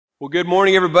Well, good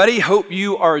morning, everybody. Hope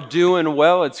you are doing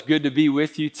well. It's good to be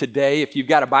with you today. If you've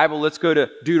got a Bible, let's go to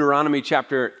Deuteronomy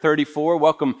chapter 34.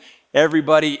 Welcome,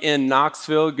 everybody in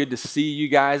Knoxville. Good to see you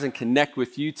guys and connect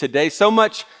with you today. So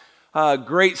much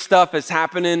great stuff is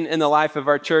happening in the life of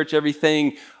our church.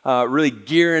 Everything really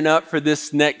gearing up for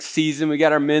this next season. We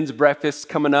got our men's breakfast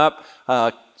coming up,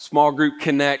 small group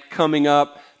connect coming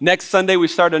up. Next Sunday, we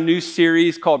start a new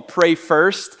series called Pray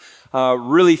First.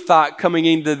 Really thought coming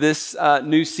into this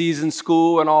new season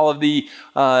school and all of the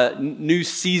new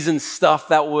season stuff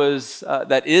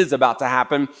that is about to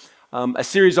happen, a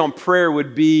series on prayer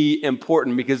would be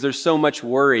important because there's so much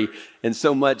worry and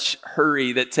so much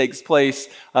hurry that takes place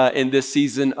in this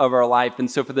season of our life. And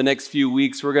so for the next few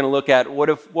weeks, we're going to look at what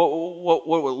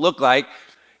would it look like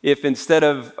if instead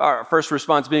of our first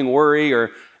response being worry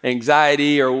or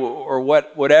anxiety or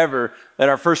whatever, that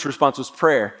our first response was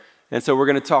prayer. And so we're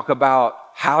going to talk about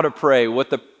how to pray, what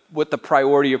the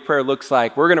priority of prayer looks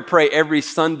like. We're going to pray every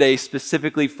Sunday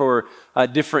specifically for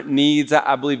different needs.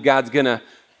 I believe God's going to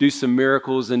do some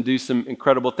miracles and do some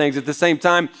incredible things. At the same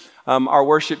time, our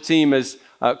worship team has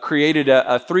created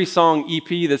a 3-song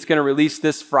EP that's going to release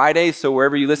this Friday. So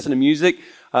wherever you listen to music,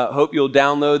 hope you'll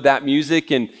download that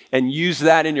music and use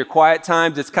that in your quiet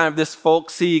times. It's kind of this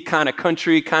folksy, kind of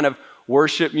country, kind of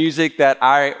worship music that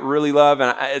I really love,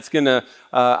 and it's going to,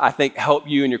 I think, help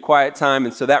you in your quiet time.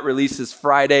 And so that releases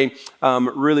Friday.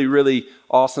 Really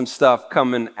awesome stuff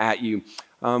coming at you.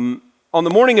 On the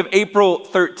morning of April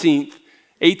 13th,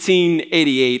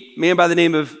 1888, a man by the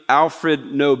name of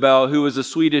Alfred Nobel, who was a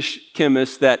Swedish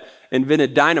chemist that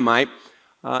invented dynamite,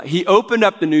 he opened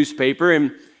up the newspaper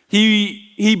and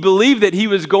he believed that he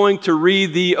was going to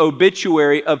read the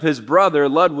obituary of his brother,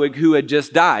 Ludwig, who had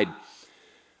just died.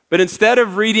 But instead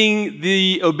of reading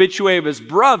the obituary of his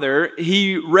brother,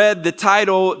 he read the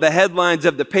title, the headlines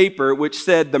of the paper, which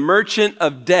said, "The Merchant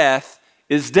of Death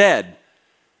is Dead."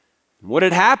 What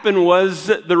had happened was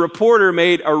the reporter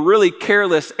made a really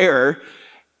careless error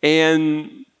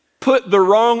and put the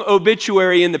wrong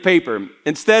obituary in the paper.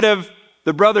 Instead of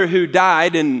the brother who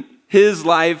died and his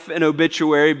life and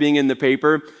obituary being in the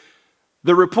paper,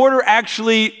 the reporter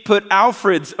actually put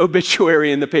Alfred's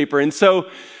obituary in the paper. And so,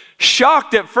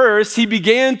 shocked at first, he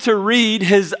began to read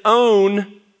his own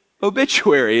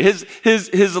obituary,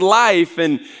 his life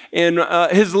and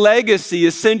his legacy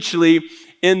essentially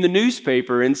in the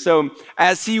newspaper. And so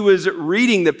as he was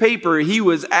reading the paper, he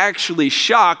was actually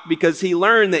shocked because he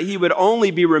learned that he would only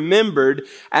be remembered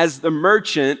as the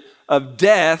merchant of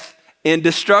death and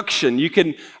destruction. You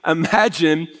can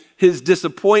imagine his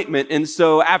disappointment. And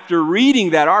so after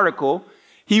reading that article,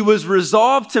 he was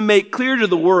resolved to make clear to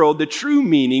the world the true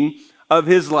meaning of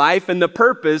his life and the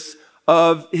purpose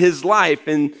of his life.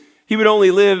 And he would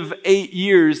only live 8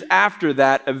 years after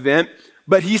that event,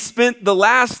 but he spent the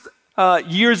last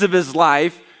years of his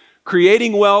life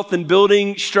creating wealth and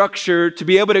building structure to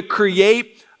be able to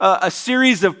create a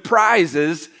series of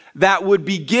prizes that would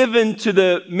be given to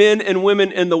the men and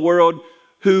women in the world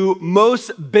who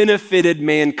most benefited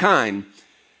mankind.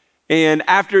 And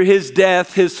after his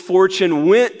death, his fortune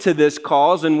went to this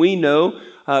cause, and we know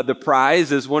the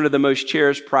prize is one of the most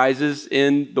cherished prizes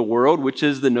in the world, which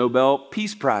is the Nobel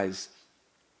Peace Prize.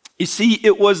 You see,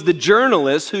 it was the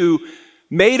journalist who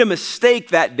made a mistake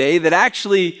that day that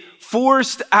actually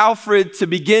forced Alfred to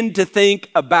begin to think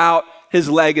about his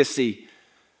legacy.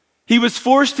 He was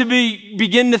forced to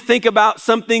begin to think about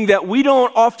something that we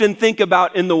don't often think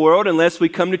about in the world unless we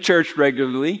come to church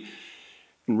regularly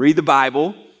and read the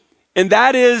Bible. And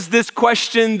that is this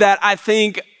question that I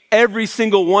think every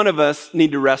single one of us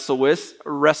need to wrestle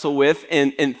with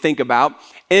and think about.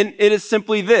 And it is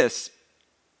simply this: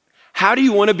 how do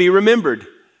you want to be remembered?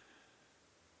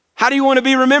 How do you want to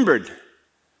be remembered?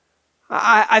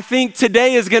 I think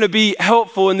today is going to be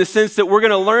helpful in the sense that we're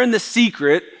going to learn the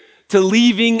secret to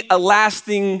leaving a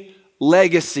lasting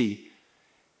legacy.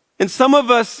 And some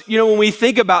of us, when we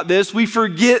think about this, we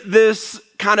forget this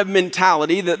kind of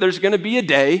mentality that there's going to be a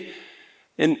day,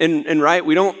 and right,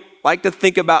 we don't like to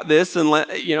think about this, and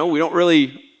we don't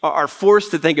really are forced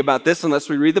to think about this unless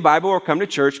we read the Bible or come to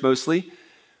church mostly.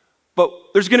 But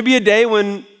there's going to be a day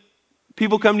when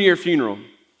people come to your funeral,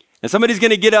 and somebody's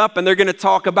going to get up and they're going to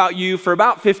talk about you for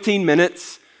about 15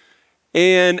 minutes.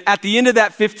 And at the end of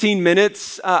that 15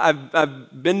 minutes,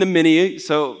 I've been to many,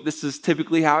 so this is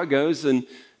typically how it goes, and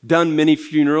done many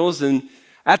funerals. And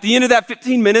at the end of that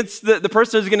 15 minutes, the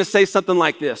person is going to say something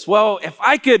like this: "Well, if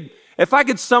I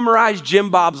could summarize Jim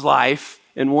Bob's life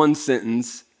in one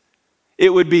sentence, it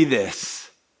would be this."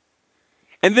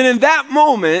 And then in that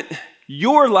moment,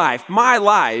 your life, my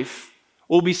life,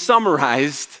 will be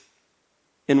summarized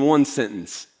in one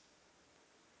sentence.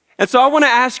 And so I want to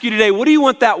ask you today, what do you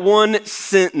want that one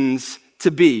sentence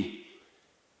to be?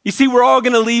 You see, we're all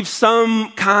going to leave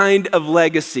some kind of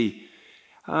legacy.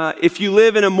 If you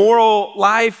live in a moral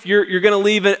life, you're going to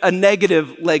leave a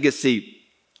negative legacy.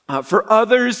 For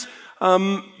others,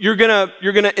 you're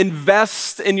gonna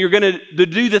invest and you're gonna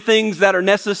do the things that are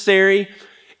necessary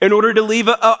in order to leave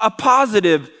a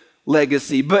positive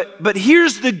legacy. But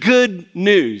here's the good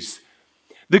news.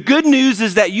 The good news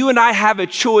is that you and I have a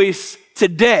choice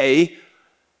today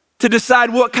to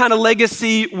decide what kind of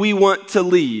legacy we want to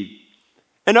leave.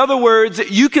 In other words,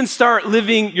 you can start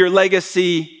living your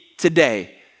legacy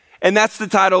today. And that's the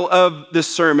title of the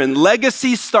sermon.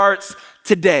 Legacy starts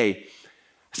today.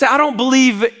 So I don't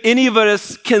believe any of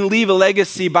us can leave a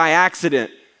legacy by accident,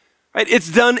 right?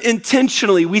 It's done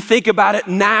intentionally. We think about it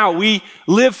now. We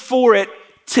live for it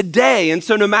today. And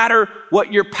so no matter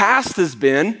what your past has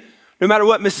been, no matter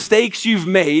what mistakes you've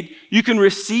made, you can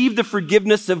receive the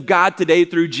forgiveness of God today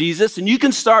through Jesus, and you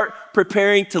can start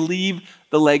preparing to leave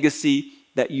the legacy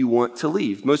that you want to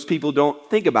leave. Most people don't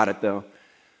think about it though.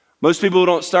 Most people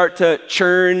don't start to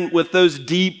churn with those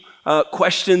deep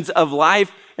questions of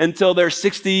life until they're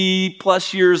 60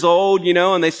 plus years old,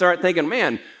 and they start thinking,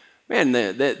 man,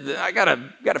 I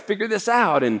gotta figure this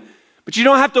out. But you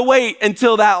don't have to wait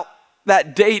until that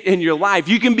date in your life.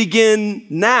 You can begin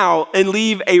now and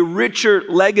leave a richer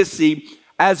legacy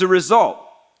as a result.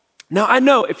 Now, I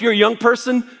know if you're a young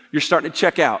person, you're starting to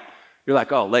check out. You're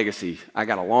like, oh, legacy, I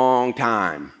got a long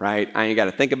time, right? I ain't got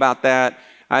to think about that.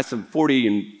 I have some 40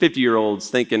 and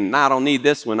 50-year-olds thinking, nah, I don't need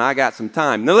this one. I got some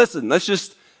time. Now, listen, let's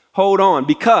just hold on,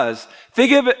 because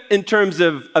think of it in terms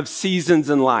of seasons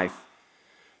in life.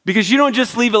 Because you don't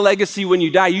just leave a legacy when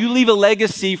you die. You leave a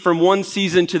legacy from one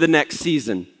season to the next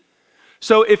season.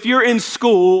 So if you're in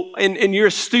school and you're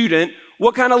a student,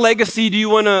 what kind of legacy do you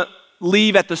want to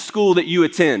leave at the school that you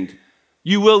attend?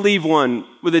 You will leave one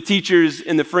with the teachers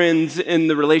and the friends and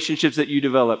the relationships that you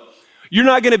develop. You're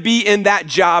not going to be in that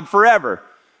job forever.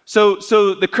 So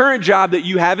the current job that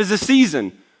you have is a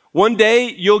season. One day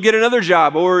you'll get another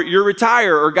job, or you'll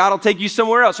retire, or God will take you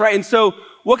somewhere else, right? And so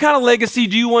what kind of legacy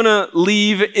do you want to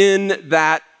leave in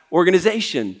that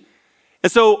organization?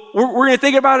 And so we're going to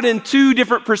think about it in two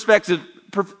different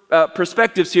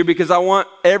perspectives here, because I want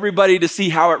everybody to see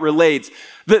how it relates.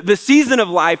 The season of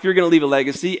life, you're going to leave a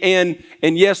legacy. And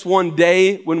yes, one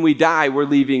day when we die, we're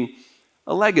leaving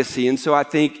a legacy. And so I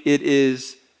think it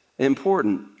is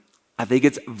important. I think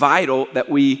it's vital that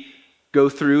we go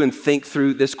through and think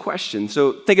through this question.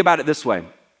 So think about it this way.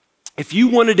 If you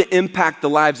wanted to impact the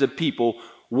lives of people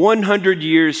 100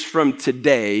 years from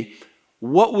today,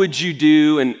 what would you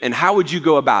do and how would you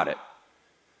go about it?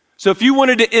 So if you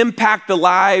wanted to impact the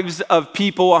lives of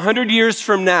people 100 years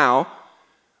from now,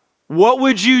 what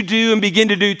would you do and begin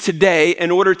to do today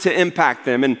in order to impact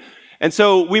them? And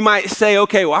so we might say,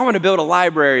 okay, well, I want to build a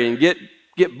library and get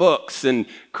books and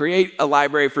create a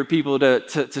library for people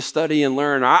to study and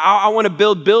learn. I want to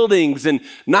build buildings, and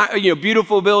not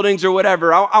beautiful buildings or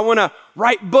whatever. I want to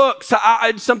write books,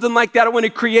 something like that. I want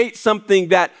to create something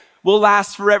that will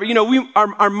last forever.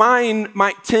 Our mind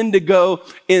might tend to go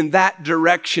in that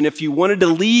direction. If you wanted to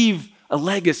leave a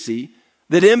legacy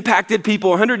that impacted people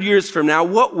 100 years from now,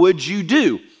 what would you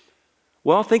do?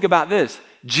 Well, think about this.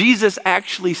 Jesus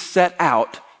actually set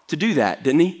out to do that,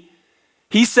 didn't he?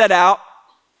 He set out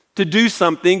to do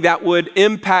something that would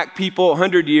impact people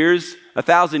 100 years,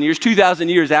 1,000 years, 2,000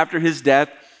 years after his death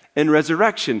and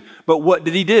resurrection. But what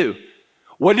did he do?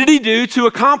 What did he do to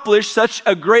accomplish such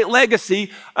a great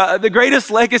legacy, the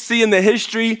greatest legacy in the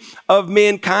history of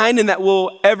mankind and that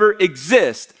will ever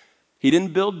exist? He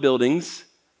didn't build buildings.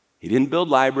 He didn't build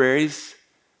libraries.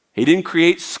 He didn't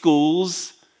create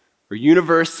schools or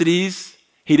universities.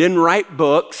 He didn't write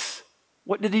books.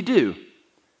 What did he do?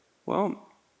 Well,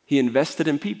 he invested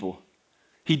in people.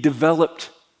 He developed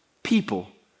people,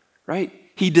 right?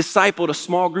 He discipled a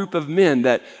small group of men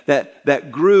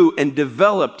that grew and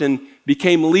developed and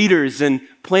became leaders and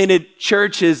planted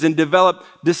churches and developed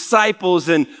disciples,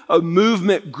 and a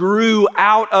movement grew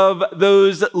out of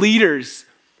those leaders.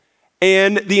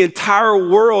 And the entire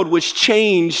world was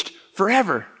changed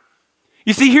forever.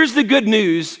 You see, here's the good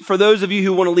news for those of you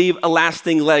who want to leave a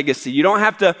lasting legacy. You don't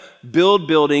have to build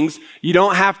buildings. You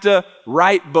don't have to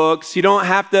write books. You don't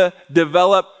have to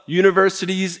develop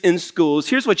universities and schools.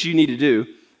 Here's what you need to do.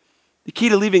 The key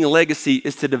to leaving a legacy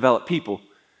is to develop people.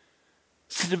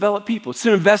 It's to develop people. It's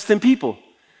to invest in people.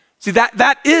 See,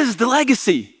 that is the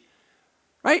legacy,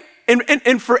 right?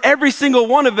 And for every single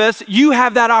one of us, you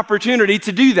have that opportunity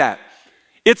to do that.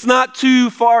 It's not too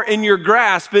far in your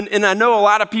grasp. And I know a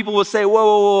lot of people will say,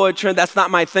 whoa, Trent, that's not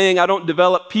my thing. I don't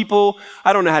develop people.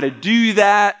 I don't know how to do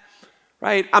that.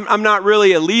 right? I'm not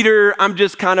really a leader. I'm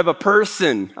just kind of a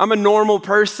person. I'm a normal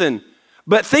person.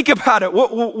 But think about it.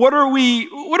 What are we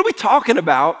talking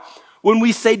about when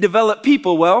we say develop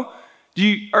people? Well,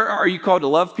 are you called to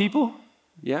love people?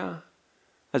 Yeah.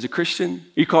 As a Christian,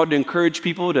 are you called to encourage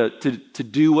people to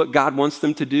do what God wants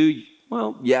them to do?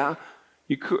 Well, yeah.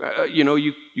 You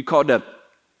called to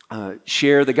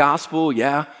share the gospel?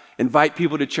 Yeah. Invite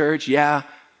people to church? Yeah.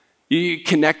 You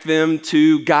connect them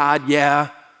to God? Yeah.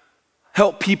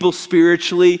 Help people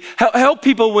spiritually? Help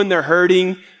people when they're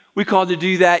hurting? We called to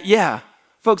do that? Yeah.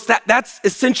 Folks, that's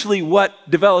essentially what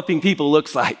developing people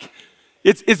looks like.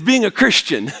 It's being a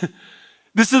Christian.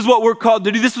 This is what we're called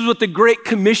to do. This is what the Great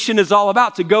Commission is all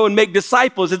about, to go and make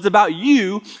disciples. It's about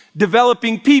you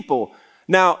developing people.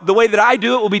 Now, the way that I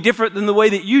do it will be different than the way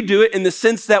that you do it, in the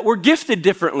sense that we're gifted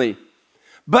differently.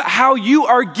 But how you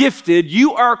are gifted,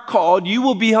 you are called, you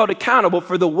will be held accountable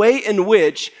for the way in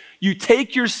which you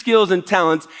take your skills and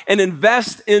talents and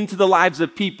invest into the lives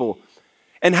of people.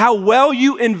 And how well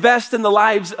you invest in the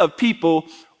lives of people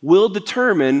will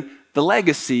determine the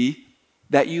legacy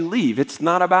that you leave. It's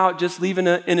not about just leaving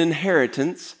an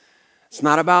inheritance. It's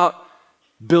not about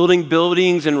building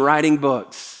buildings and writing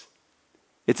books.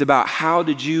 It's about how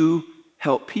did you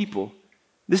help people.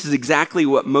 This is exactly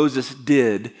what Moses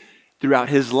did throughout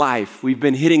his life. We've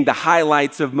been hitting the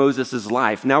highlights of Moses'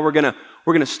 life. Now we're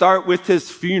gonna start with his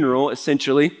funeral,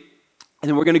 essentially, and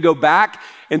then we're gonna go back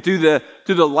and through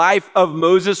the life of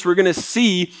Moses, we're gonna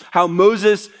see how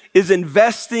Moses is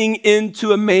investing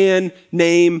into a man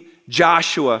named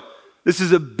Joshua. This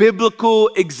is a biblical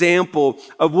example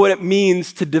of what it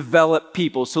means to develop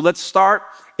people. So let's start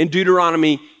in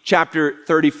Deuteronomy chapter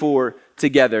 34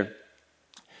 together.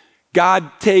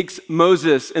 God takes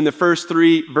Moses in the first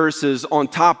 3 verses on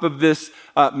top of this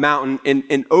mountain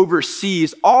and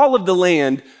oversees all of the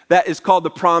land that is called the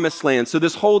Promised Land. So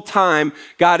this whole time,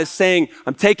 God is saying,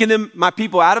 I'm taking my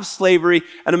people out of slavery,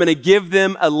 and I'm going to give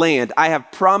them a land. I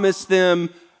have promised them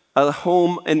a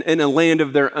home and a land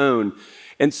of their own.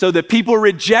 And so the people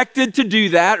rejected to do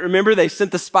that. Remember, they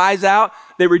sent the spies out.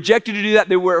 They rejected to do that.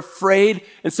 They were afraid.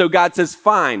 And so God says,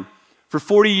 fine. For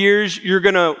 40 years, you're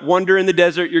going to wander in the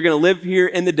desert. You're going to live here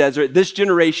in the desert. This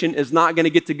generation is not going to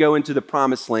get to go into the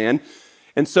Promised Land.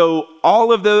 And so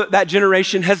all of that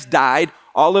generation has died.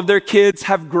 All of their kids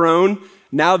have grown.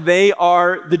 Now they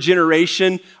are the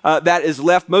generation that is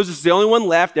left. Moses is the only one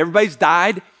left. Everybody's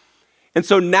died. And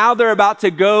so now they're about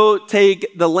to go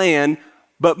take the land,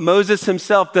 but Moses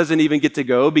himself doesn't even get to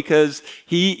go, because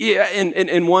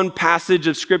in one passage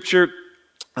of scripture,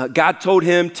 God told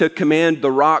him to command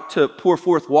the rock to pour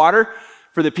forth water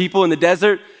for the people in the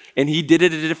desert, and he did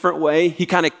it a different way. He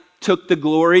kind of took the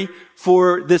glory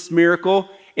for this miracle,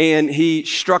 and he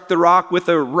struck the rock with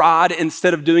a rod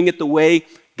instead of doing it the way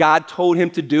God told him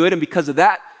to do it. And because of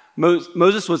that,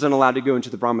 Moses wasn't allowed to go into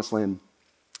the Promised Land.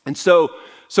 And so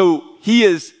he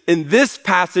is, in this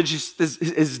passage,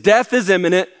 his death is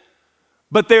imminent,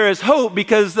 but there is hope,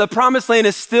 because the Promised Land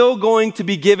is still going to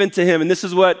be given to him. And this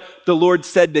is what the Lord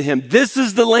said to him. This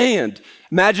is the land.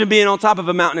 Imagine being on top of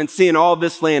a mountain and seeing all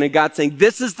this land, and God saying,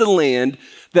 this is the land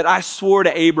that I swore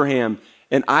to Abraham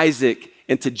and Isaac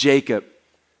and to Jacob.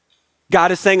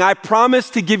 God is saying, I promise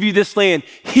to give you this land.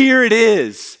 Here it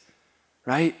is,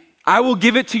 right? I will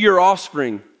give it to your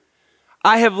offspring.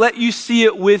 I have let you see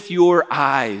it with your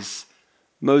eyes.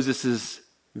 Moses is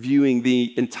viewing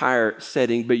the entire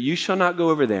setting, but you shall not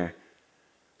go over there.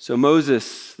 So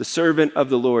Moses, the servant of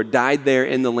the Lord, died there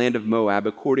in the land of Moab,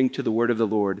 according to the word of the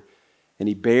Lord. And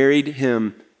he buried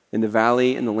him in the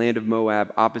valley in the land of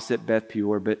Moab, opposite Beth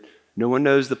Peor. But no one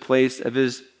knows the place of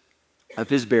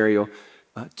his burial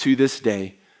to this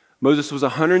day. Moses was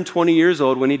 120 years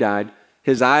old when he died.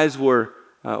 His eye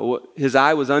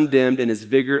was undimmed and his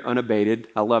vigor unabated.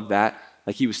 I love that.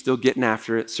 Like he was still getting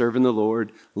after it, serving the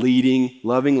Lord, leading,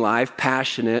 loving life,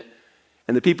 passionate.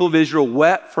 And the people of Israel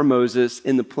wept for Moses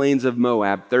in the plains of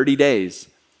Moab 30 days.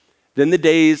 Then the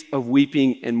days of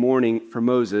weeping and mourning for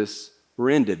Moses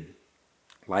were ended.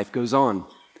 Life goes on.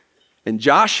 And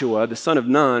Joshua, the son of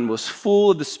Nun, was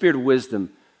full of the spirit of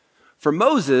wisdom, for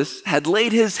Moses had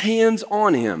laid his hands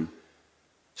on him.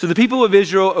 So the people of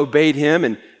Israel obeyed him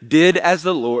and did as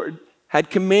the Lord had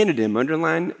commanded him.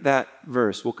 Underline that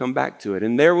verse. We'll come back to it.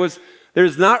 And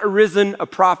there's not arisen a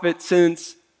prophet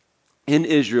since in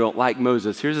Israel like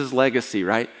Moses. Here's his legacy,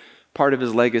 right? Part of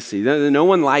his legacy. No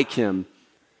one like him,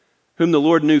 whom the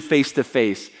Lord knew face to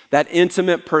face. That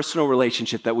intimate personal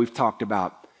relationship that we've talked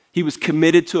about. He was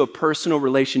committed to a personal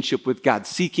relationship with God,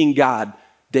 seeking God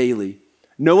daily.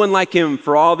 No one like him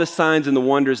for all the signs and the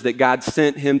wonders that God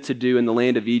sent him to do in the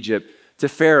land of Egypt, to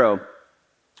Pharaoh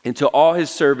and to all his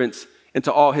servants and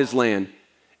to all his land,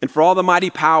 and for all the mighty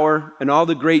power and all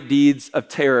the great deeds of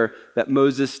terror that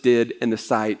Moses did in the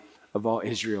sight of all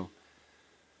Israel.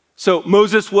 So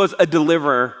Moses was a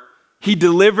deliverer. He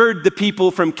delivered the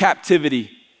people from captivity,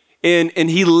 and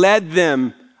he led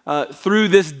them through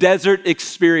this desert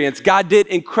experience. God did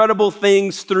incredible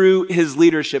things through his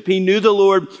leadership. He knew the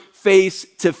Lord face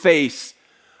to face.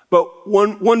 But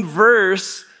one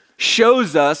verse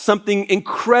shows us something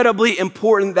incredibly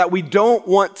important that we don't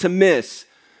want to miss.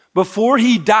 Before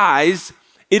he dies,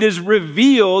 it is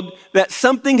revealed that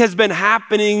something has been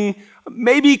happening,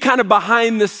 maybe kind of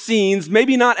behind the scenes,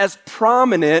 maybe not as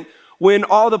prominent when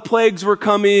all the plagues were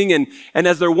coming and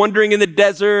as they're wandering in the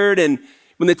desert, and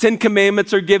when the 10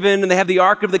 Commandments are given and they have the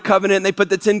Ark of the Covenant and they put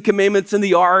the 10 Commandments in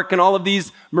the Ark and all of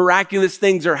these miraculous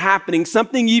things are happening.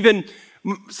 Something even,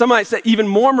 some might say even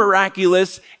more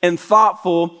miraculous and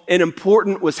thoughtful and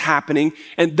important was happening.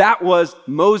 And that was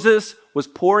Moses was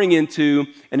pouring into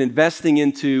and investing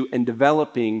into and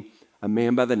developing a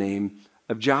man by the name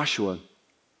of Joshua.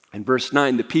 In verse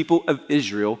 9, the people of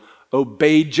Israel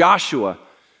obeyed Joshua.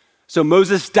 So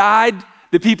Moses died,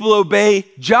 the people obey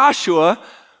Joshua.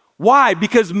 Why?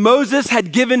 Because Moses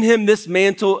had given him this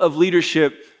mantle of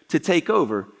leadership to take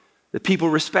over. The people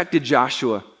respected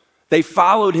Joshua. They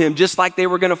followed him just like they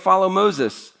were going to follow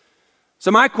Moses. So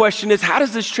my question is, how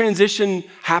does this transition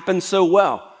happen so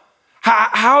well?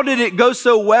 How did it go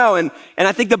so well? And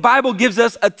I think the Bible gives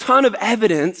us a ton of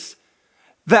evidence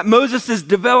that Moses is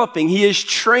developing. He is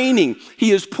training.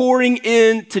 He is pouring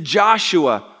into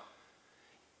Joshua.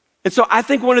 And so I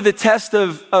think one of the tests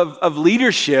of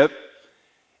leadership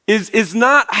is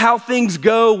not how things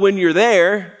go when you're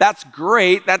there. That's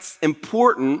great. That's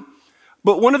important.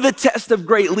 But one of the tests of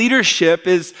great leadership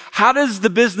is, how does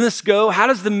the business go? How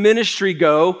does the ministry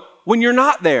go when you're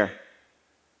not there?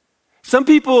 Some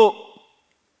people,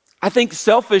 I think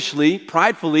selfishly,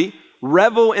 pridefully,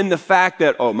 revel in the fact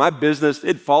that, oh, my business,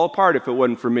 it'd fall apart if it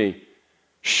wasn't for me.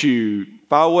 Shoot,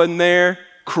 if I wasn't there,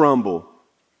 crumble.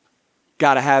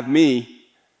 Got to have me.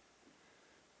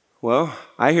 Well,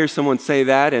 I hear someone say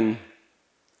that, and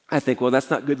I think, well, that's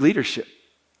not good leadership.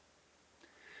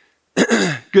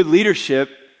 Good leadership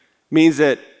means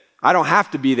that I don't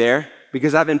have to be there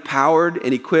because I've empowered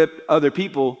and equipped other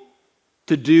people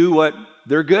to do what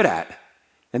they're good at,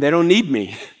 and they don't need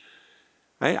me.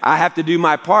 Right? I have to do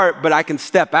my part, but I can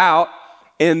step out,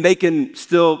 and they can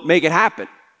still make it happen.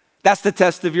 That's the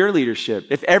test of your leadership.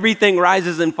 If everything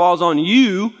rises and falls on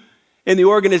you in the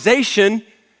organization,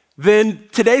 then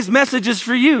today's message is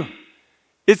for you.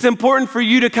 It's important for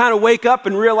you to kind of wake up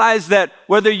and realize that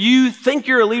whether you think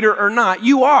you're a leader or not,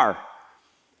 you are.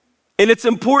 And it's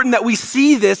important that we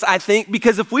see this, I think,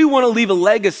 because if we want to leave a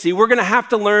legacy, we're going to have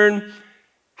to learn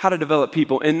how to develop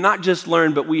people. And not just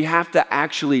learn, but we have to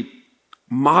actually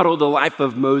model the life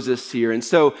of Moses here. And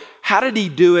so how did he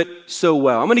do it so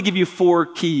well? I'm going to give you 4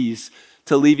 keys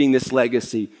to leaving this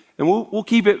legacy. And we'll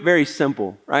keep it very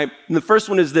simple, right? And the first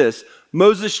one is this: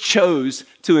 Moses chose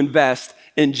to invest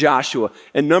in Joshua.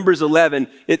 In Numbers 11,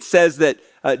 it says that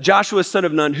Joshua, son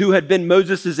of Nun, who had been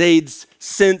Moses' aides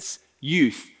since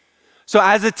youth. So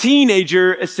as a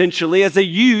teenager, essentially, as a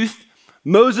youth,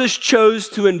 Moses chose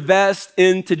to invest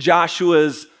into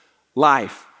Joshua's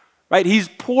life, right? He's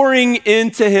pouring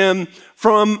into him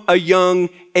from a young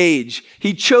age.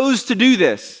 He chose to do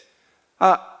this.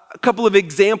 A couple of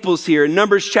examples here. In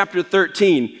Numbers chapter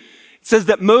 13, it says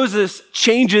that Moses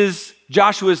changes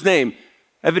Joshua's name.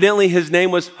 Evidently, his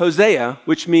name was Hosea,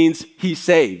 which means he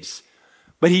saves.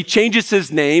 But he changes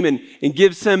his name and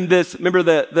gives him this, remember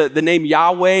the name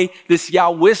Yahweh, this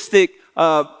Yahwistic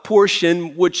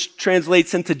portion, which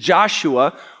translates into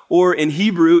Joshua, or in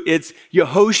Hebrew, it's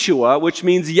Yehoshua, which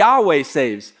means Yahweh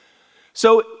saves.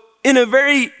 So in a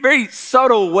very, very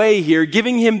subtle way here,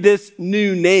 giving him this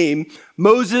new name,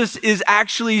 Moses is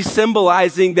actually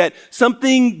symbolizing that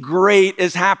something great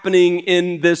is happening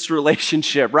in this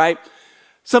relationship, right?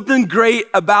 Something great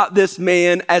about this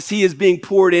man as he is being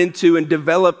poured into and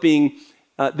developing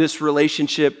this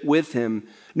relationship with him.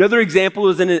 Another example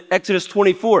is in Exodus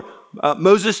 24.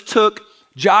 Moses took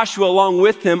Joshua along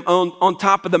with him on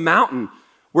top of the mountain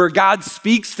where God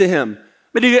speaks to him.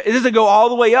 But it doesn't go all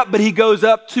the way up, but he goes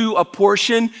up to a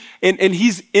portion and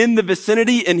he's in the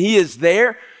vicinity and he is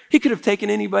there. He could have taken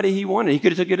anybody he wanted. He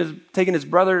could have taken his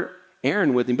brother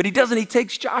Aaron with him, but he doesn't. He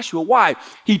takes Joshua. Why?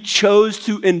 He chose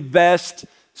to invest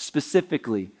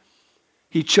specifically.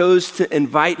 He chose to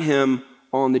invite him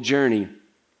on the journey.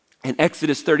 In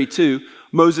Exodus 32,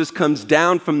 Moses comes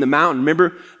down from the mountain.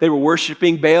 Remember, they were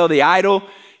worshiping Baal, the idol.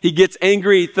 He gets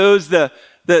angry. He throws the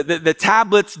the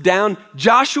tablets down.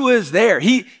 Joshua is there.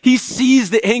 He sees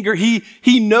the anger.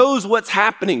 He knows what's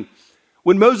happening.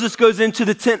 When Moses goes into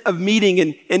the tent of meeting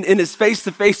and is face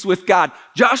to face with God,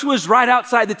 Joshua's right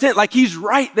outside the tent, like he's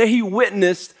right there. He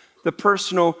witnessed the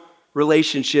personal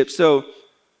relationship. So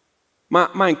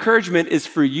my encouragement is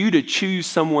for you to choose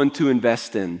someone to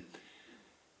invest in.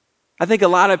 I think a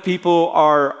lot of people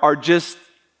are just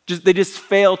they just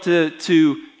fail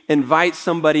to invite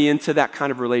somebody into that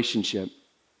kind of relationship.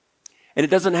 And it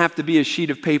doesn't have to be a sheet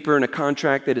of paper and a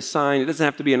contract that is signed. It doesn't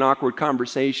have to be an awkward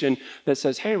conversation that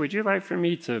says, hey, would you like for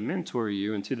me to mentor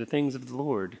you into the things of the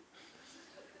Lord?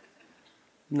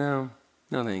 No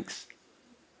thanks.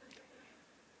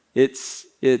 It's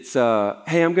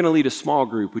hey, I'm going to lead a small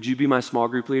group. Would you be my small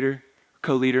group leader?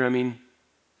 Co-leader, I mean.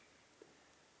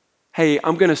 Hey,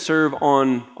 I'm going to serve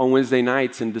on Wednesday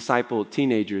nights and disciple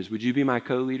teenagers. Would you be my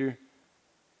co-leader?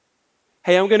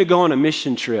 Hey, I'm going to go on a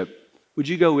mission trip. Would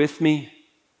you go with me?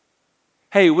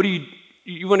 Hey, what do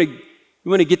you want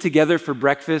to get together for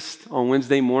breakfast on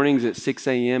Wednesday mornings at 6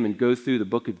 a.m. and go through the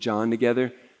book of John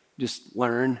together? Just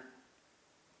learn.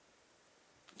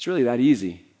 It's really that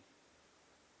easy.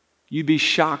 You'd be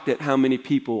shocked at how many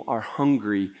people are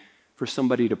hungry for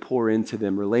somebody to pour into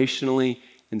them relationally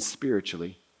and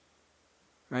spiritually.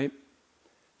 Right?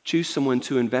 Choose someone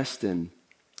to invest in.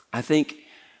 I think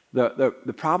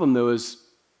the problem, though, is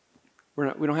we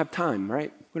don't have time,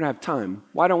 right? We don't have time.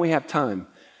 Why don't we have time?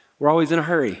 We're always in a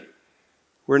hurry.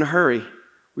 We're in a hurry.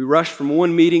 We rush from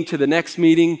one meeting to the next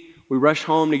meeting. We rush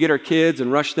home to get our kids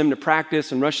and rush them to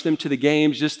practice and rush them to the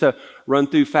games just to run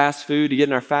through fast food, to get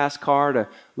in our fast car, to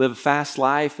live a fast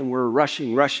life, and we're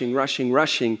rushing.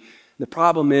 The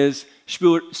problem is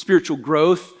spiritual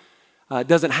growth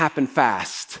doesn't happen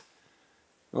fast.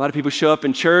 A lot of people show up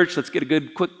in church. Let's get a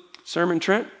good, quick sermon,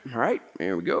 Trent. All right,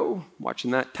 there we go.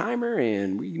 Watching that timer,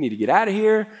 and we need to get out of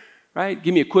here, right?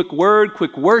 Give me a quick word,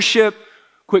 quick worship,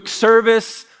 quick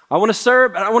service. I want to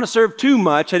serve, but I don't want to serve too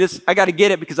much. I got to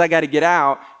get it because I got to get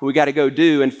out, and we got to go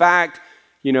do. In fact,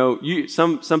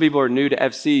 some people are new to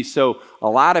FC, so a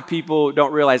lot of people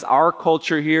don't realize our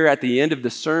culture here at the end of the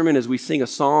sermon is we sing a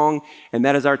song, and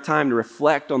that is our time to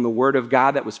reflect on the Word of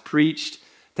God that was preached,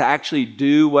 to actually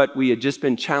do what we had just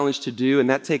been challenged to do, and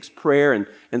that takes prayer and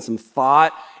some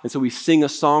thought. And so we sing a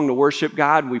song to worship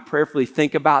God, and we prayerfully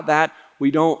think about that.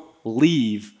 We don't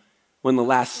leave when the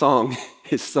last song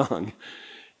is sung.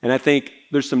 And I think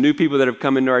there's some new people that have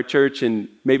come into our church, and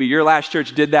maybe your last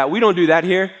church did that. We don't do that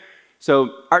here.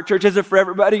 So our church isn't for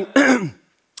everybody.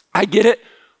 I get it.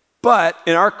 But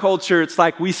in our culture, it's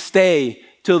like we stay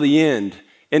till the end.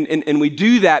 And we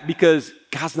do that because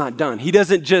God's not done. He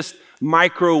doesn't just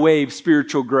microwave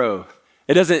spiritual growth.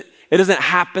 It doesn't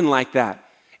happen like that.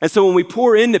 And so when we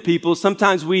pour into people,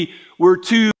 sometimes we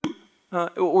live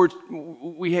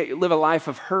a life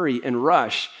of hurry and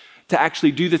rush to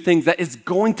actually do the things that is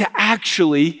going to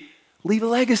actually leave a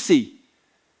legacy.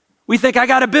 We think, I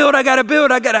got to build, I got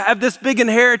to have this big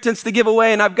inheritance to give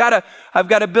away, and I've got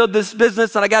to build this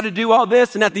business, and I got to do all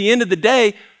this. And at the end of the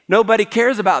day, nobody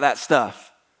cares about that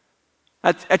stuff.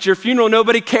 At your funeral,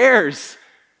 nobody cares.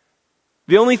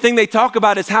 The only thing they talk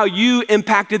about is how you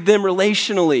impacted them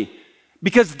relationally,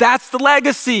 because that's the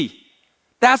legacy.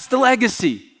 That's the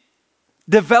legacy.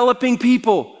 Developing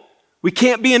people. We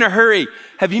can't be in a hurry.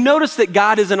 Have you noticed that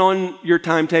God isn't on your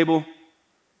timetable?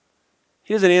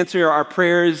 He doesn't answer our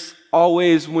prayers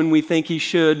always when we think he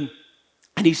should.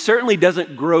 And he certainly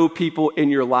doesn't grow people in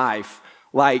your life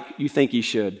like you think he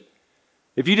should.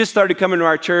 If you just started coming to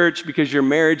our church because your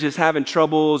marriage is having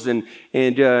troubles and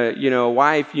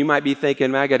wife, you might be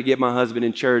thinking, man, I got to get my husband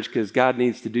in church because God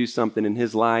needs to do something in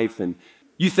his life. And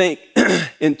you think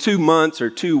in 2 months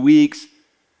or 2 weeks,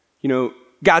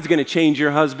 God's going to change your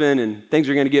husband and things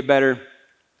are going to get better.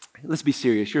 Let's be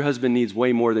serious. Your husband needs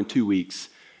way more than 2 weeks,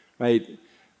 right?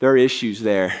 There are issues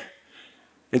there.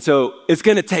 And so it's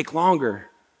going to take longer.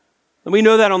 And we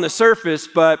know that on the surface,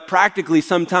 but practically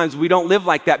sometimes we don't live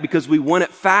like that because we want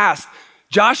it fast.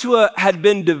 Joshua had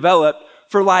been developed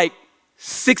for like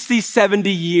 60, 70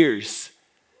 years.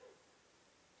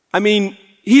 I mean,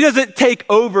 he doesn't take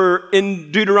over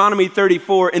in Deuteronomy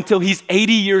 34 until he's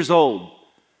 80 years old.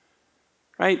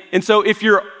 Right? And so if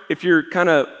you're kind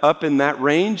of up in that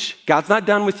range, God's not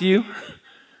done with you.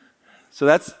 So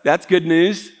that's good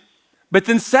news. But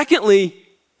then secondly,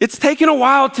 it's taken a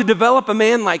while to develop a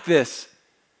man like this.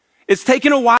 It's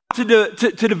taken a while to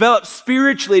develop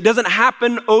spiritually. It doesn't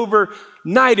happen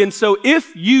overnight. And so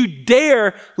if you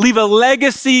dare leave a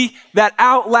legacy that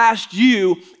outlasts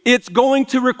you, it's going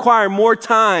to require more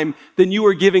time than you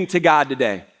are giving to God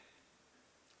today.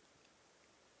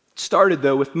 started,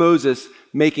 though, with Moses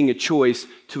making a choice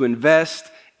to invest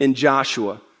in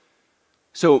Joshua.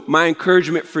 So my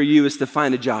encouragement for you is to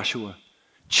find a Joshua.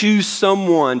 Choose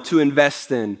someone to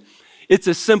invest in. It's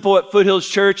as simple at Foothills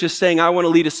Church as saying, I want to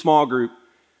lead a small group.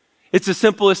 It's as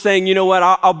simple as saying, you know what,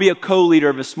 I'll be a co-leader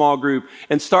of a small group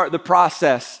and start the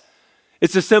process.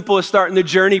 It's as simple as starting the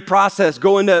journey process,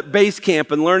 going to base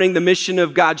camp and learning the mission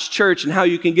of God's church and how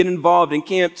you can get involved in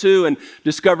Camp 2 and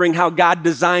discovering how God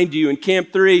designed you in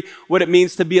Camp 3, what it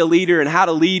means to be a leader and how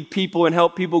to lead people and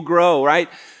help people grow, right?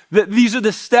 These are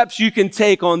the steps you can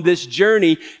take on this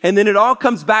journey. And then it all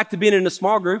comes back to being in a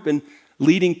small group and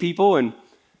leading people and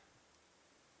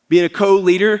being a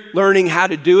co-leader, learning how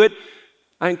to do it.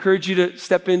 I encourage you to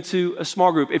step into a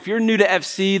small group. If you're new to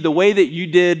FC, the way that you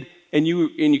did, and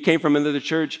you came from another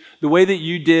church, the way that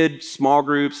you did small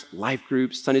groups, life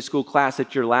groups, Sunday school class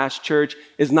at your last church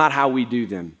is not how we do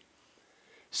them.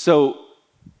 So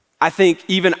I think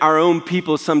even our own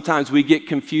people, sometimes we get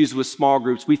confused with small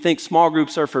groups. We think small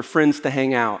groups are for friends to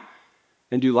hang out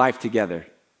and do life together.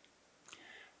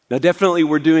 Now, definitely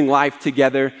we're doing life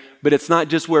together, but it's not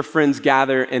just where friends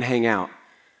gather and hang out.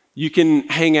 You can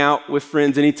hang out with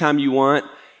friends anytime you want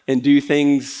and do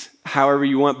things however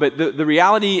you want. But the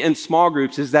reality in small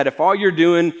groups is that if all you're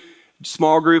doing,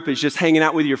 small group, is just hanging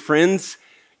out with your friends,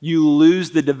 you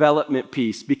lose the development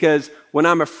piece. Because when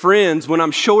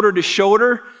I'm shoulder to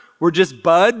shoulder, we're just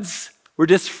buds, we're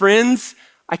just friends.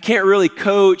 I can't really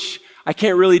coach, I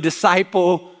can't really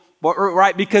disciple,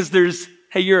 right? Because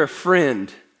hey, you're a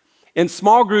friend. In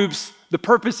small groups, the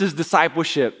purpose is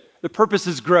discipleship. The purpose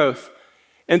is growth.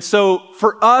 And so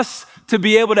for us to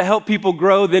be able to help people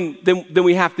grow, then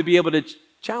we have to be able to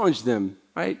challenge them,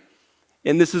 right?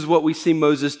 And this is what we see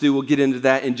Moses do. We'll get into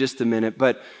that in just a minute.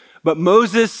 But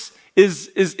Moses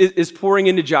is pouring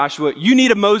into Joshua. You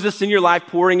need a Moses in your life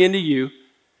pouring into you,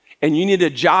 and you need a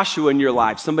Joshua in your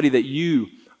life, somebody that you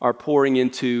are pouring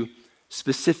into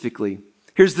specifically.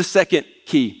 Here's the second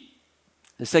key.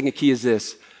 The second key is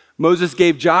this. Moses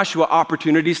gave Joshua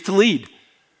opportunities to lead.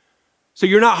 So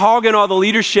you're not hogging all the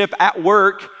leadership at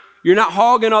work. You're not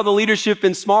hogging all the leadership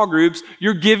in small groups.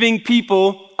 You're giving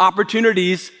people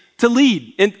opportunities to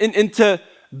lead and to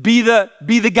be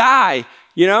the guy,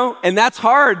 you know? And that's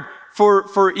hard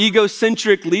for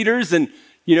egocentric leaders and,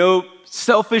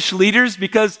 selfish leaders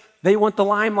because they want the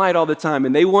limelight all the time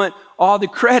and they want all the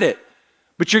credit.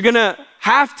 But you're going to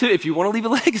have to, if you want to leave a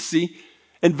legacy,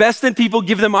 invest in people,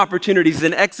 give them opportunities.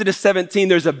 In Exodus 17,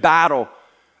 there's a battle.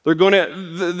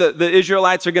 The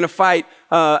Israelites are going to fight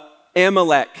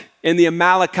Amalek and the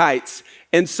Amalekites.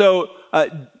 And so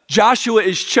Joshua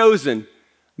is chosen.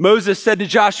 Moses said to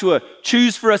Joshua,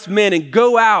 choose for us men and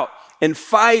go out and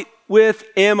fight with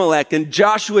Amalek. And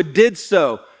Joshua did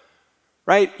so,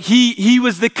 right? He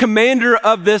was the commander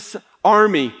of this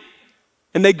army.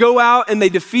 And they go out and they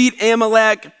defeat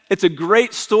Amalek. It's a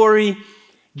great story.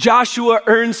 Joshua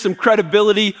earns some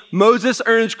credibility. Moses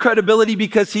earns credibility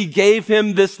because he gave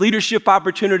him this leadership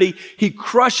opportunity. He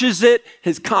crushes it.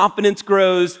 His confidence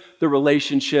grows. The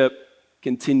relationship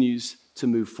continues to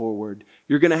move forward.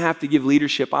 You're going to have to give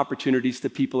leadership opportunities to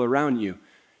people around you.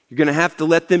 You're going to have to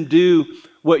let them do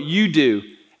what you do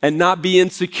and not be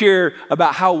insecure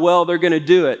about how well they're going to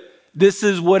do it. This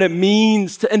is what it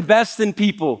means to invest in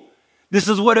people. This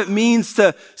is what it means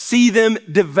to see them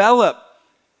develop.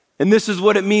 And this is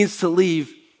what it means to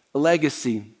leave a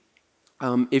legacy.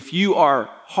 If you are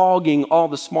hogging all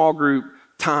the small group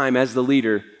time as the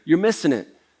leader, you're missing it.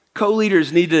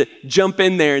 Co-leaders need to jump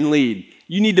in there and lead.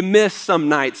 You need to miss some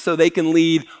nights so they can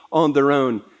lead on their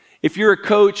own. If you're a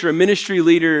coach or a ministry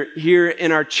leader here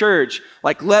in our church,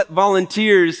 let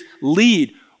volunteers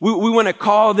lead. We want to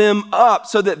call them up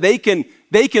so that they can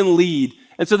lead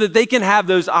and so that they can have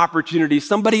those opportunities.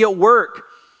 Somebody at work,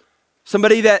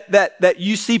 somebody that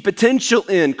you see potential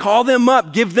in, call them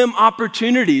up, give them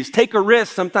opportunities, take a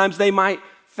risk. Sometimes they might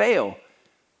fail.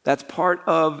 That's part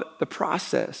of the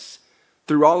process.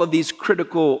 Through all of these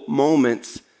critical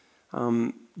moments,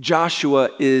 Joshua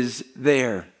is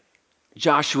there.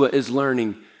 Joshua is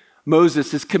learning.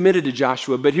 Moses is committed to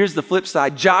Joshua. But here's the flip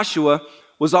side. Joshua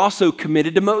was also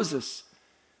committed to Moses.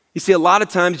 You see, a lot of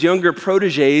times younger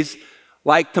proteges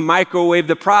like to microwave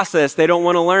the process. They don't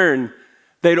want to learn.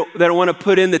 They don't want to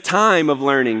put in the time of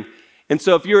learning. And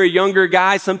so if you're a younger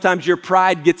guy, sometimes your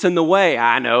pride gets in the way.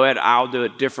 I know it. I'll do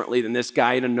it differently than this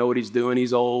guy. He doesn't know what he's doing.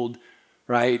 He's old,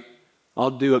 right? I'll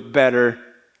do it better,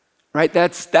 right?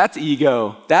 That's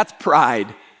ego. That's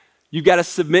pride. You've got to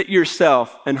submit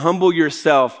yourself and humble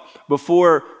yourself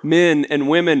before men and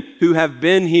women who have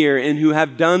been here and who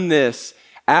have done this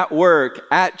at work,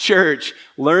 at church,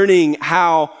 learning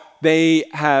how they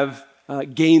have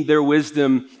gained their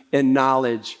wisdom and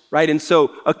knowledge, right? And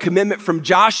so a commitment from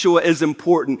Joshua is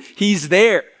important. He's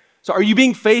there. So are you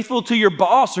being faithful to your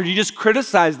boss, or do you just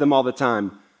criticize them all the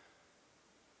time?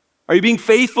 Are you being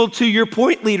faithful to your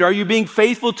point leader? Are you being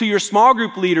faithful to your small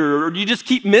group leader, or do you just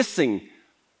keep missing?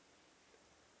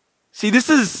 See, this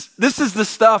is the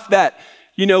stuff that,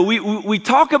 we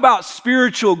talk about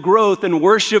spiritual growth and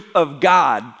worship of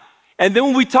God. And then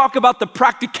when we talk about the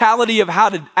practicality of how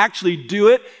to actually do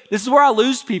it, this is where I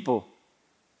lose people.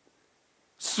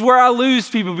 This is where I lose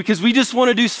people, because we just want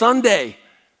to do Sunday.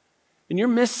 And you're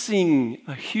missing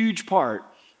a huge part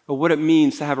of what it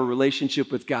means to have a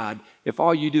relationship with God if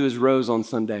all you do is rows on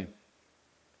Sunday.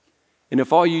 And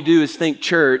if all you do is think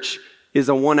church is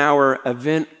a 1-hour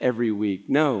event every week.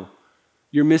 No,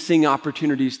 you're missing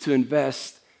opportunities to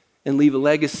invest and leave a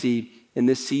legacy in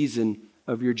this season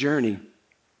of your journey.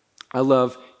 I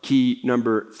love key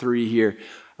number 3 here.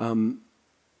 I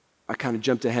kind of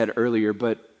jumped ahead earlier,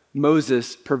 but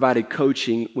Moses provided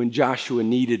coaching when Joshua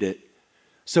needed it.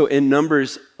 So in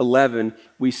Numbers 11,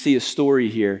 we see a story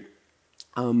here.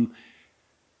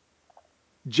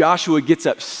 Joshua gets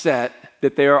upset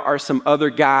that there are some other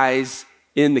guys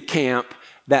in the camp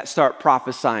that start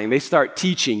prophesying. They start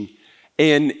teaching,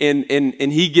 and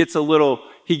he gets a little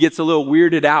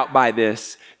weirded out by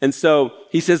this. And so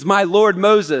he says, "My Lord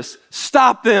Moses,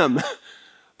 stop them.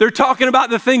 They're talking about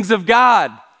the things of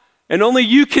God, and only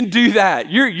you can do that.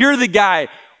 You're the guy.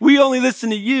 We only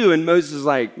listen to you." And Moses is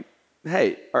like,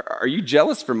 "Hey, are you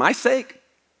jealous for my sake?"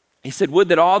 He said, "Would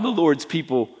that all the Lord's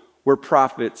people were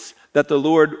prophets, that the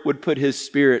Lord would put his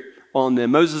spirit on them."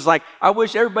 Moses is like, "I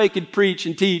wish everybody could preach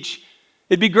and teach.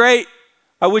 It'd be great.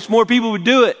 I wish more people would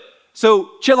do it. So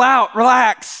chill out,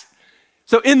 relax."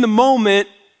 So in the moment,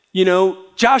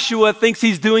 Joshua thinks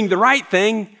he's doing the right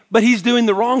thing, but he's doing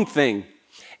the wrong thing.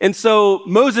 And so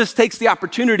Moses takes the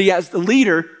opportunity as the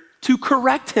leader to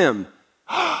correct him.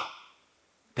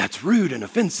 That's rude and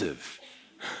offensive.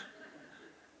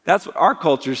 That's what our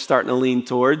culture is starting to lean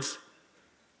towards.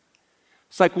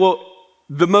 It's like, well,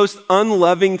 the most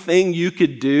unloving thing you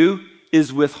could do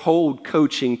is withhold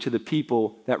coaching to the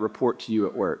people that report to you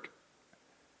at work.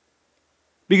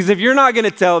 Because if you're not going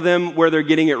to tell them where they're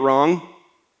getting it wrong,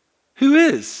 who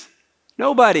is?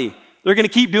 Nobody. They're going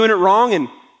to keep doing it wrong and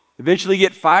eventually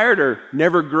get fired or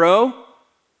never grow.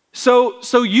 So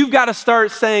you've got to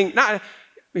start saying,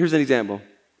 here's an example.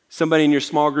 Somebody in your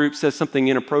small group says something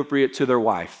inappropriate to their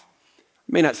wife. I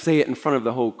may not say it in front of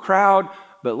the whole crowd,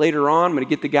 but later on, I'm going to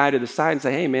get the guy to the side and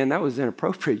say, "Hey, man, that was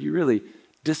inappropriate. You really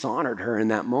dishonored her in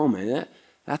that moment.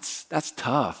 That's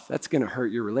tough. That's going to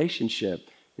hurt your relationship.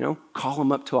 Call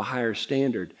them up to a higher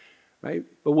standard," right?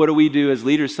 But what do we do as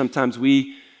leaders? Sometimes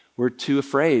we're too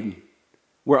afraid.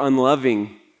 We're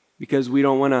unloving because we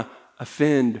don't want to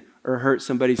offend or hurt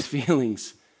somebody's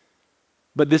feelings.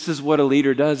 But this is what a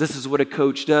leader does. This is what a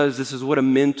coach does. This is what a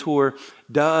mentor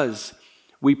does.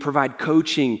 We provide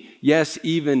coaching, yes,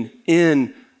 even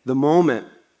in the moment.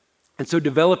 And so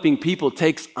developing people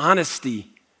takes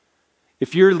honesty.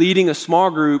 If you're leading a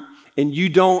small group and you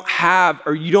don't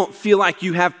feel like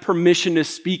you have permission to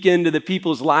speak into the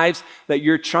people's lives that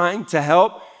you're trying to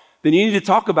help, then you need to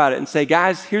talk about it and say,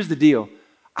 "Guys, here's the deal.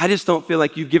 I just don't feel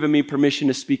like you've given me permission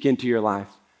to speak into your life,"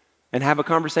 and have a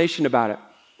conversation about it.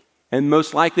 And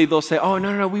most likely they'll say, "Oh,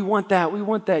 no, we want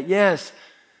that, yes."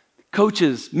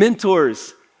 Coaches,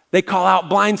 mentors, they call out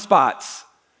blind spots,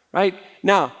 right?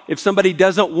 Now, if somebody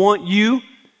doesn't want you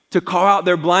to call out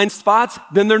their blind spots,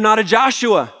 then they're not a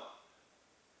Joshua.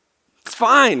 It's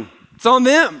fine. It's on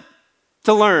them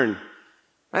to learn.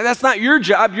 Right? That's not your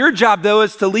job. Your job, though,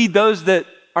 is to lead those that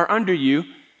are under you,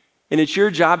 and it's your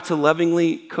job to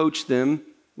lovingly coach them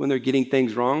when they're getting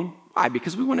things wrong. Why?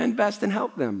 Because we want to invest and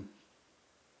help them.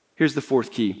 Here's the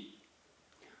 4th key.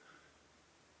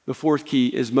 The 4th key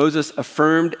is Moses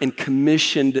affirmed and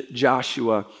commissioned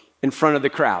Joshua in front of the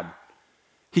crowd.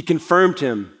 He confirmed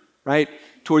him, right?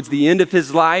 Towards the end of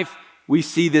his life, we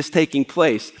see this taking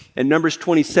place. In Numbers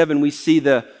 27, we see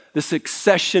the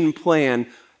succession plan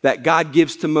that God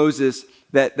gives to Moses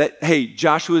that hey,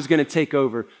 Joshua is going to take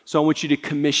over, so I want you to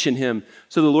commission him.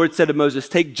 So the Lord said to Moses,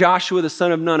 "Take Joshua the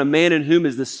son of Nun, a man in whom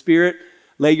is the Spirit,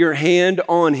 lay your hand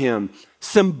on him."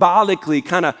 Symbolically,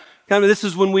 kind of this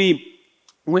is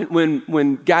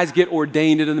when guys get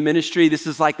ordained into the ministry, this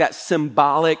is like that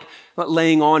symbolic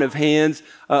laying on of hands,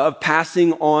 of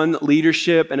passing on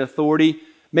leadership and authority.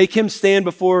 Make him stand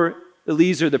before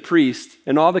Eleazar the priest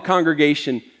and all the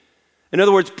congregation. In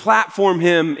other words, platform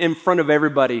him in front of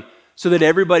everybody so that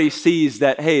everybody sees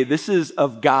that, hey, this is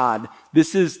of God.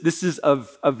 This is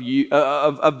of you,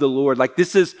 of the Lord. Like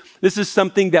this is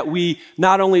something that we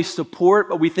not only support,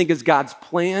 but we think is God's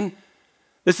plan.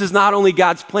 This is not only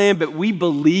God's plan, but we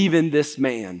believe in this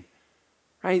man,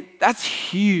 right? That's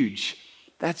huge.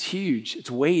 That's huge. It's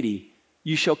weighty.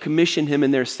 You shall commission him in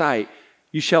their sight.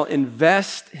 You shall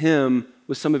invest him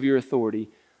with some of your authority,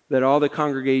 that all the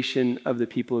congregation of the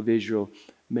people of Israel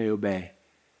may obey.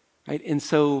 Right? And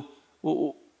so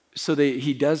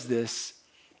he does this,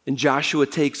 and Joshua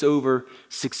takes over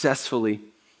successfully.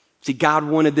 See, God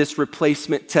wanted this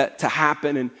replacement to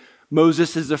happen, and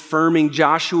Moses is affirming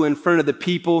Joshua in front of the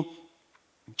people.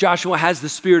 Joshua has the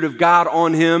Spirit of God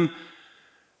on him,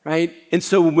 right? And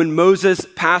so when Moses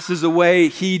passes away,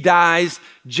 he dies,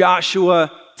 Joshua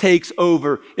takes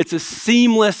over. It's a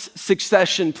seamless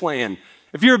succession plan.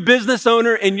 If you're a business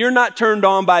owner and you're not turned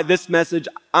on by this message,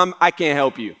 I can't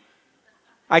help you.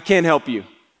 I can't help you,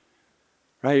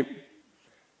 right?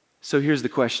 So here's the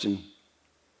question.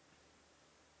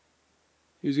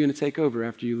 Who's going to take over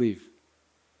after you leave?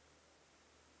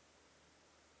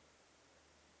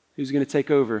 Who's going to take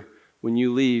over when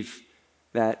you leave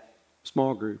that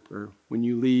small group or when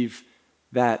you leave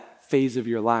that phase of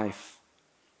your life?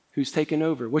 Who's taking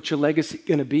over? What's your legacy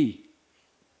going to be?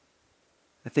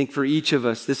 I think for each of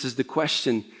us, this is the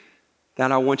question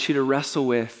that I want you to wrestle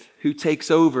with. Who takes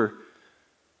over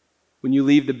when you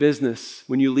leave the business,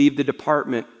 when you leave the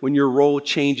department, when your role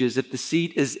changes? If the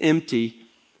seat is empty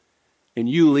and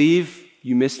you leave,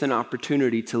 you missed an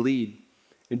opportunity to lead.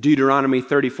 In Deuteronomy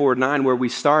 34:9, where we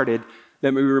started,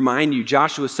 let me remind you,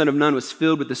 Joshua, son of Nun, was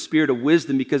filled with the spirit of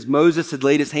wisdom because Moses had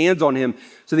laid his hands on him.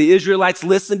 So the Israelites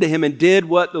listened to him and did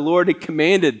what the Lord had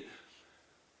commanded.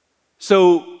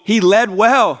 So he led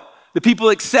well. The people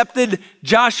accepted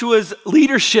Joshua's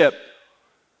leadership.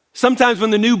 Sometimes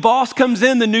when the new boss comes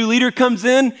in, the new leader comes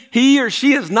in, he or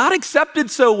she is not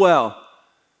accepted so well.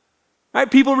 Right?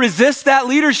 People resist that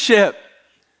leadership.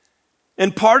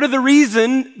 And part of the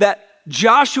reason that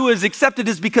Joshua is accepted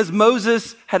is because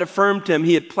Moses had affirmed him,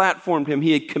 he had platformed him,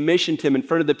 he had commissioned him in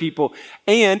front of the people,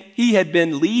 and he had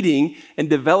been leading and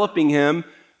developing him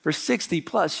for 60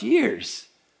 plus years.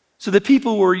 So the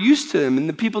people were used to him and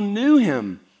the people knew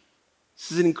him.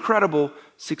 This is an incredible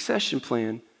succession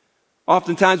plan.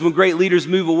 Oftentimes when great leaders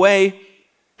move away,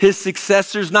 his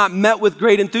successors not met with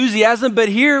great enthusiasm, but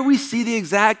here we see the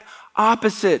exact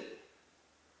opposite.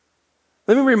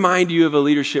 Let me remind you of a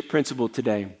leadership principle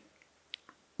today.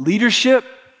 Leadership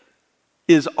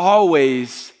is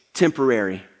always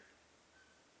temporary.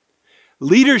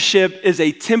 Leadership is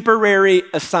a temporary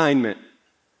assignment.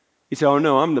 You say, oh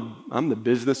no, I'm the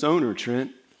business owner,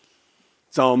 Trent.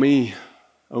 It's all me.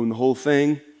 Own the whole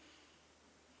thing.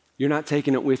 You're not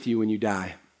taking it with you when you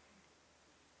die.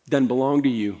 It doesn't belong to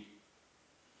you.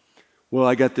 Well,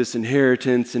 I got this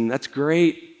inheritance and that's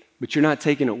great, but you're not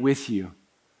taking it with you.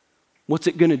 What's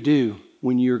it going to do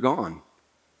when you're gone?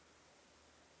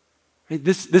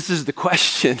 This is the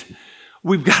question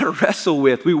we've got to wrestle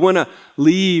with. We want to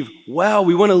leave well.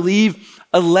 We want to leave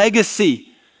a legacy.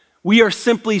 We are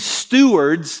simply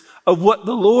stewards of what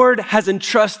the Lord has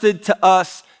entrusted to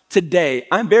us today.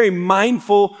 I'm very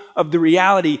mindful of the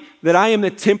reality that I am the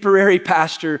temporary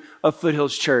pastor of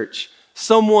Foothills Church.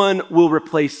 Someone will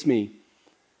replace me.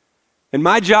 And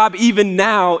my job even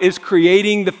now is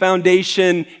creating the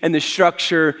foundation and the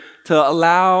structure to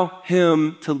allow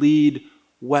him to lead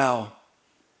well.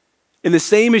 And the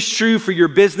same is true for your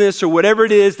business or whatever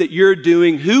it is that you're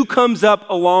doing. Who comes up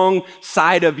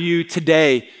alongside of you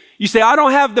today? You say, I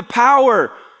don't have the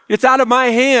power. It's out of my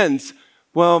hands.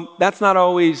 Well, that's not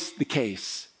always the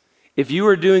case. If you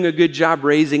are doing a good job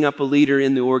raising up a leader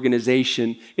in the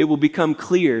organization, it will become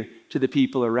clear to the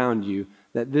people around you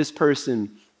that this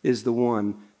person is the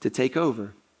one to take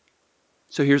over.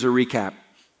 So here's a recap.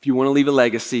 If you want to leave a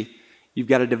legacy, you've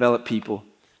got to develop people.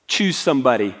 Choose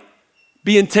somebody.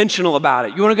 Be intentional about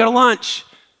it. You want to go to lunch?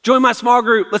 Join my small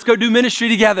group. Let's go do ministry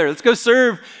together. Let's go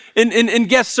serve in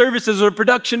guest services or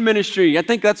production ministry. I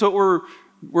think that's what we're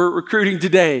recruiting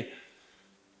today.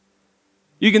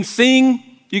 You can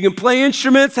sing. You can play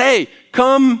instruments. Hey,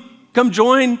 come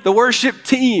join the worship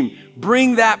team.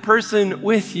 Bring that person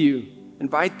with you.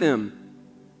 Invite them.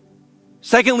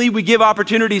 Secondly, we give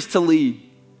opportunities to lead.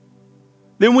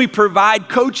 Then we provide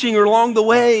coaching along the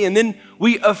way, and then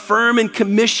we affirm and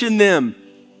commission them,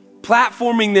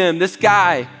 platforming them. This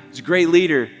guy is a great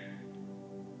leader.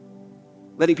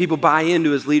 Letting people buy into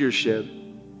his leadership.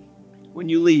 When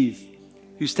you leave,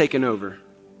 who's taking over?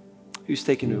 Who's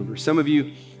taking over? Some of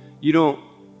you, you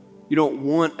don't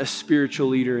want a spiritual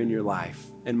leader in your life.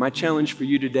 And my challenge for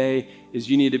you today is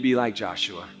you need to be like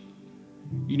Joshua.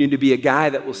 You need to be a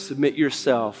guy that will submit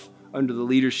yourself under the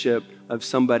leadership of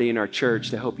somebody in our church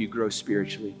to help you grow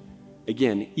spiritually.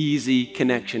 Again, easy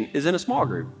connection is in a small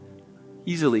group.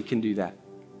 Easily can do that.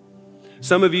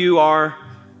 Some of you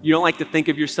you don't like to think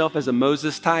of yourself as a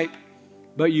Moses type,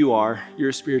 but you are. You're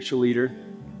a spiritual leader.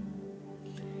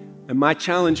 And my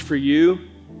challenge for you,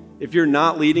 if you're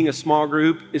not leading a small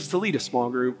group, is to lead a small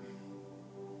group.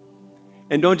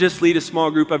 And don't just lead a small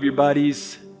group of your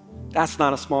buddies. That's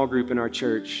not a small group in our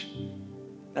church.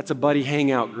 That's a buddy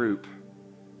hangout group.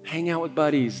 Hang out with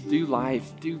buddies, do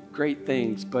life, do great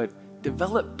things, but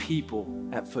develop people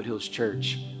at Foothills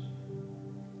Church.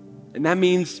 And that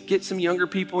means get some younger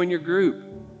people in your group.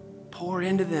 Pour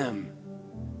into them.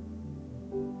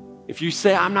 If you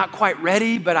say, I'm not quite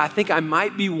ready, but I think I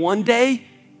might be one day,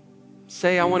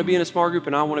 say, I want to be in a small group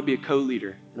and I want to be a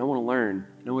co-leader and I want to learn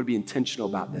and I want to be intentional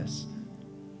about this.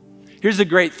 Here's the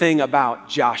great thing about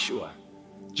Joshua.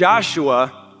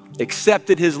 Joshua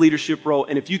accepted his leadership role.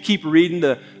 And if you keep reading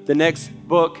the next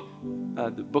book,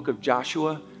 the book of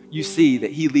Joshua, you see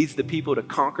that he leads the people to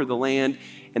conquer the land,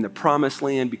 and the promised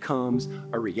land becomes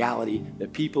a reality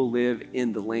that people live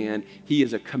in the land. He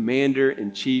is a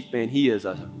commander-in-chief, man. He is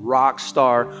a rock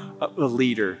star, a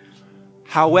leader.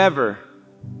 However,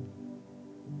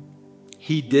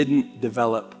 he didn't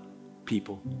develop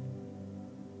people.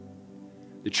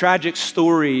 The tragic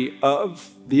story of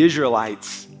the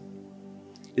Israelites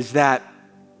is that,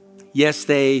 yes,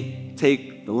 they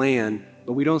take the land,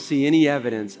 but we don't see any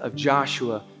evidence of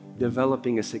Joshua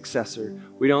developing a successor.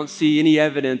 We don't see any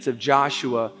evidence of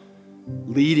Joshua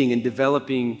leading and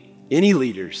developing any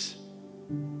leaders.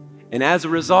 And as a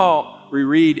result, we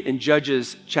read in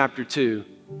Judges chapter 2,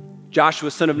 Joshua,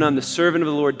 son of Nun, the servant of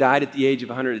the Lord, died at the age of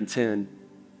 110.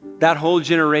 That whole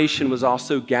generation was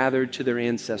also gathered to their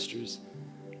ancestors.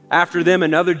 After them,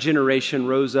 another generation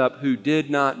rose up who did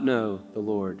not know the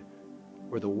Lord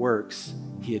or the works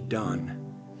he had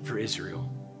done for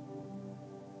Israel.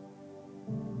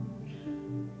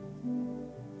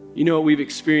 You know what we've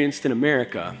experienced in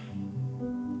America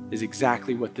is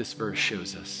exactly what this verse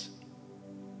shows us.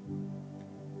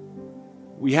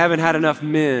 We haven't had enough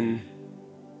men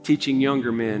teaching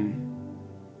younger men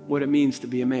what it means to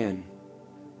be a man.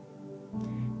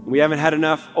 We haven't had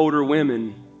enough older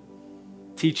women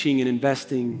teaching and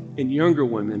investing in younger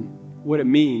women what it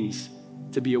means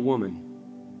to be a woman.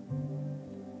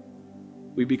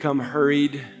 We become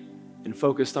hurried and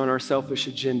focused on our selfish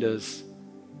agendas.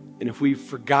 And if we've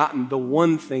forgotten the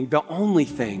one thing, the only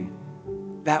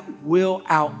thing that will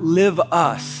outlive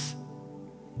us,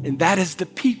 and that is the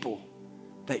people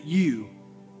that you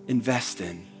invest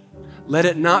in. Let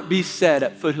it not be said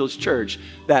at Foothills Church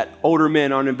that older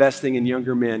men aren't investing in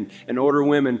younger men and older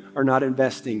women are not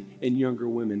investing in younger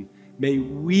women. May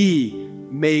we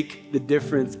make the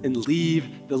difference and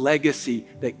leave the legacy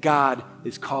that God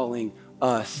is calling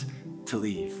us to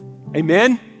leave.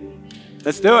 Amen?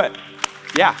 Let's do it.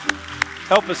 Yeah.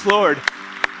 Help us, Lord.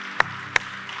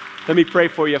 Let me pray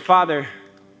for you. Father,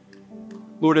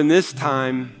 Lord, in this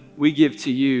time we give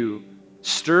to you,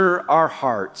 stir our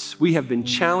hearts. We have been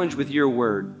challenged with your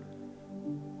word.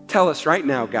 Tell us right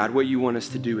now, God, what you want us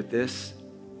to do with this.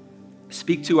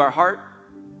 Speak to our heart.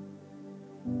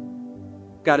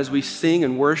 God, as we sing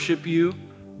and worship you,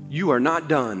 you are not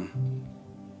done.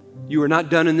 You are not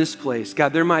done in this place.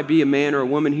 God, there might be a man or a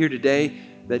woman here today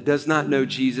that does not know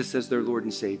Jesus as their Lord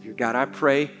and Savior. God, I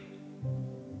pray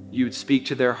you would speak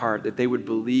to their heart, that they would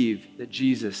believe that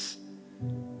Jesus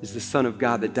is the Son of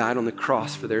God that died on the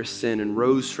cross for their sin and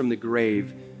rose from the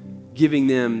grave, giving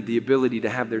them the ability to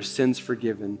have their sins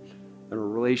forgiven and a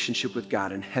relationship with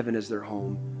God and heaven as their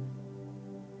home.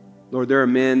 Lord, there are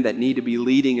men that need to be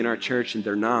leading in our church and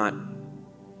they're not.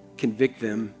 Convict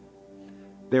them.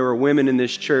 There are women in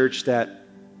this church that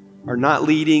are not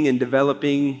leading and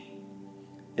developing,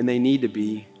 and they need to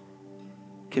be.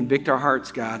 Convict our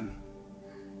hearts, God.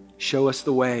 Show us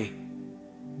the way.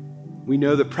 We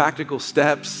know the practical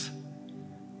steps.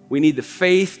 We need the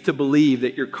faith to believe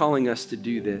that you're calling us to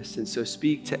do this. And so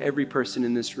speak to every person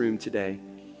in this room today.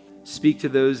 Speak to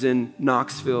those in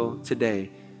Knoxville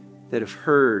today that have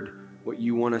heard what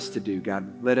you want us to do.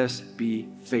 God, let us be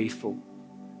faithful.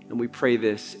 And we pray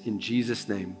this in Jesus'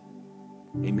 name.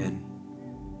 Amen.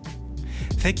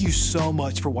 Thank you so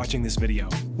much for watching this video.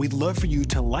 We'd love for you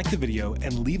to like the video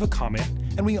and leave a comment.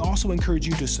 And we also encourage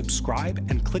you to subscribe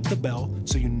and click the bell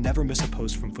so you never miss a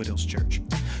post from Foothills Church.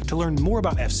 To learn more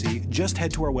about FC, just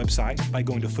head to our website by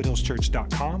going to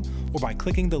foothillschurch.com or by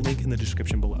clicking the link in the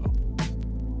description below.